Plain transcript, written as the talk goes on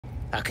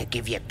I could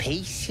give you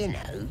peace, you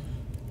know.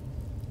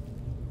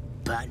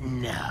 But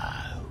no.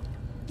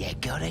 You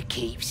gotta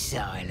keep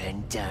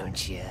silent,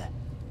 don't you?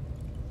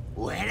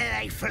 Where do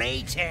they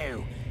flee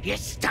to, you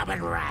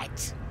stubborn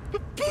rat?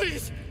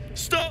 Please,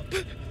 stop!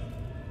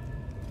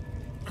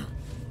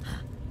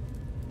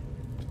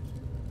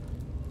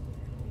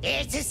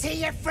 Here to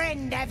see your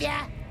friend, have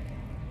ya?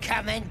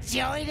 Come and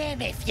join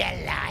him if you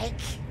like.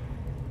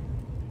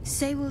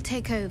 Say will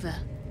take over.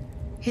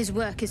 His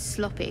work is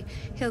sloppy.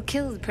 He'll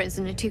kill the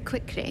prisoner too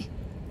quickly.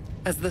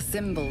 As the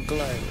symbol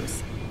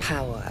glows,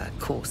 power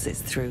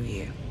courses through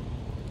you.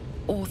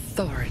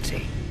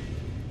 Authority.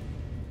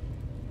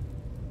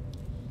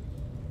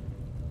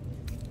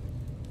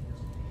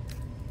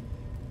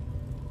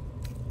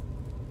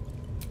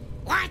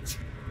 What?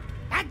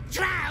 A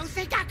drow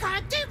think I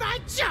can't do my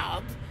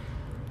job?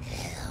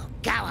 Oh,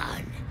 go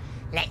on.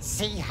 Let's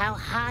see how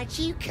hard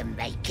you can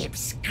make him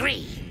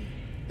scream.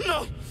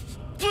 No!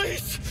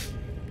 Please!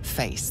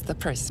 Face the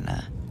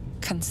prisoner.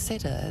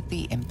 Consider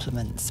the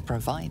implements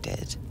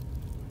provided.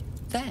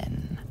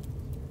 Then...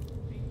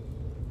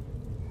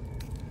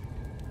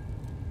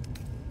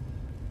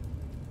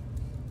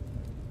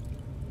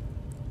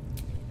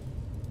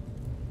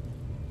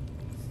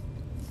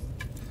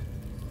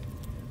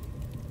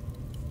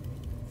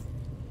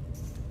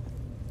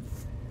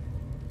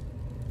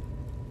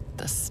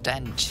 the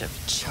stench of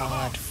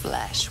charred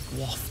flesh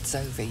wafts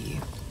over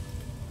you.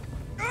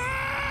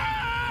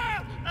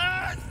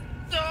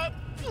 Stop!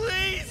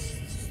 Please!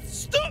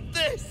 Stop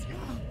this!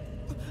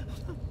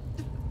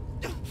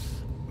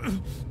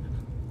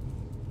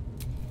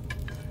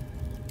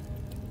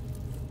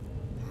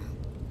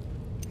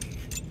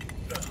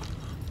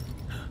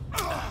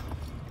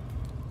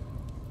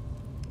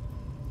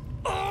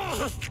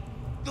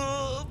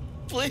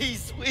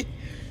 Please,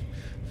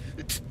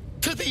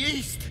 to the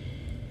east!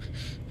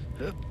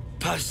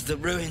 Past the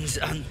ruins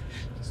and...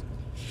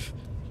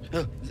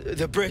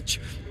 the bridge.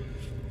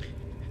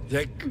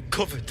 They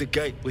covered the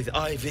gate with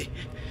ivy.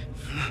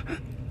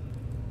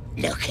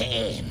 Look at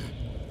him.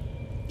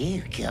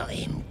 You got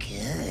him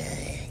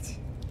good.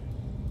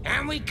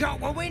 And we got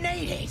what we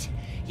needed.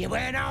 You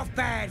weren't half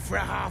bad for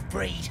a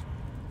half-breed.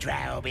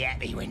 Drow will be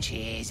happy when she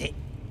hears it.